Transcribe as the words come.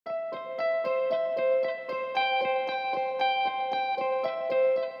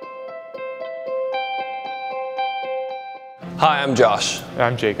Hi, I'm Josh.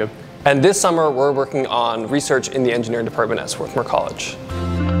 I'm Jacob. And this summer we're working on research in the engineering department at Swarthmore College.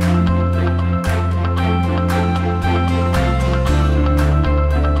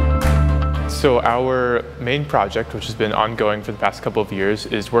 So our main project, which has been ongoing for the past couple of years,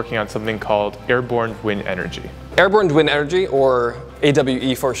 is working on something called Airborne Wind Energy. Airborne wind energy, or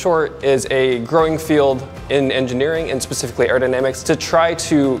AWE for short, is a growing field in engineering and specifically aerodynamics to try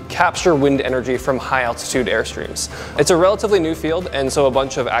to capture wind energy from high altitude airstreams. It's a relatively new field, and so a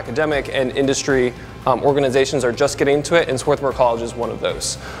bunch of academic and industry organizations are just getting into it, and Swarthmore College is one of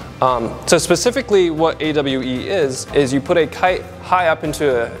those. So specifically what AWE is you put a kite high up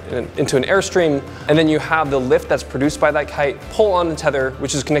into an airstream, and then you have the lift that's produced by that kite pull on a tether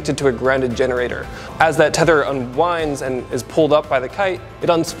which is connected to a grounded generator. As that tether unwinds and is pulled up by the kite, it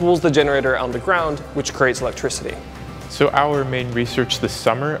unspools the generator on the ground, which creates electricity. So our main research this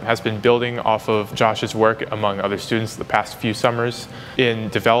summer has been building off of Josh's work among other students the past few summers in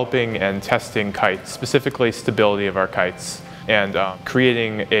developing and testing kites, specifically stability of our kites, and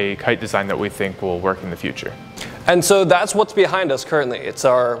creating a kite design that we think will work in the future. And so that's what's behind us currently. It's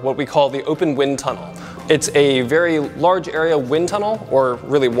our what we call the open wind tunnel. It's a very large area wind tunnel, or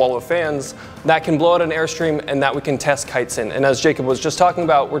really wall of fans, that can blow out an airstream and that we can test kites in. And as Jacob was just talking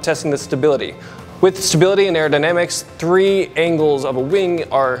about, we're testing the stability. With stability and aerodynamics, three angles of a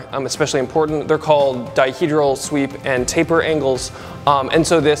wing are especially important. They're called dihedral, sweep, and taper angles. And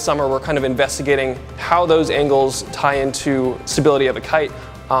so this summer we're kind of investigating how those angles tie into stability of a kite.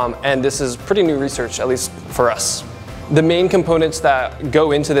 And this is pretty new research, at least for us. The main components that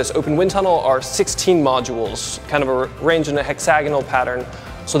go into this open wind tunnel are 16 modules, kind of arranged in a hexagonal pattern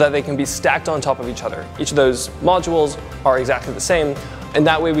so that they can be stacked on top of each other. Each of those modules are exactly the same, and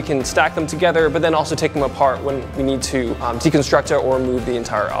that way we can stack them together, but then also take them apart when we need to deconstruct it or move the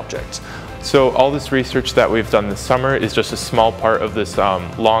entire object. So all this research that we've done this summer is just a small part of this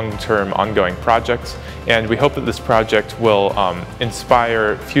long-term ongoing project, and we hope that this project will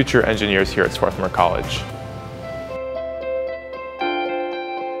inspire future engineers here at Swarthmore College.